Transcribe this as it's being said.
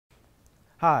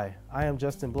Hi, I am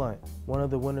Justin Blunt, one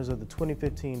of the winners of the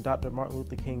 2015 Dr. Martin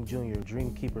Luther King Jr.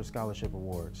 Dreamkeeper Scholarship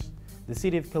Awards. The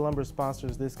City of Columbus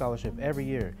sponsors this scholarship every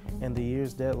year, and the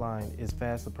year's deadline is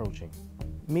fast approaching.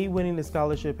 Me winning the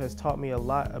scholarship has taught me a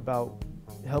lot about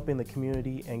helping the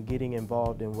community and getting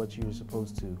involved in what you're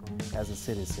supposed to as a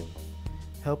citizen.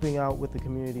 Helping out with the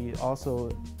community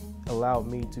also allowed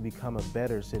me to become a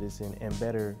better citizen and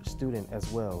better student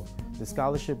as well. The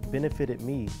scholarship benefited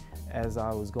me as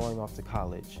I was going off to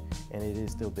college, and it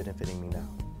is still benefiting me now.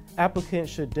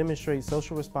 Applicants should demonstrate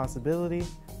social responsibility,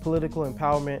 political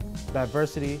empowerment,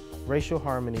 diversity, racial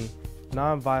harmony,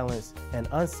 nonviolence, and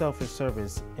unselfish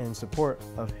service in support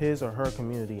of his or her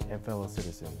community and fellow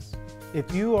citizens.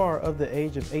 If you are of the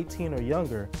age of 18 or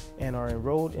younger and are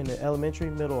enrolled in the elementary,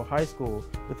 middle, or high school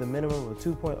with a minimum of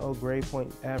 2.0 grade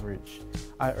point average,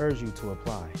 I urge you to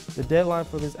apply. The deadline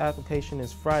for this application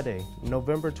is Friday,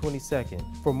 November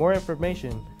 22nd. For more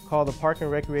information, call the Park and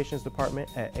Recreations Department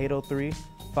at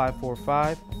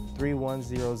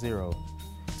 803-545-3100.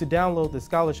 To download the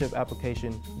scholarship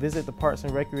application, visit the Parks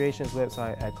and Recreations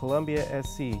website at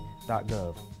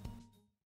columbiasc.gov.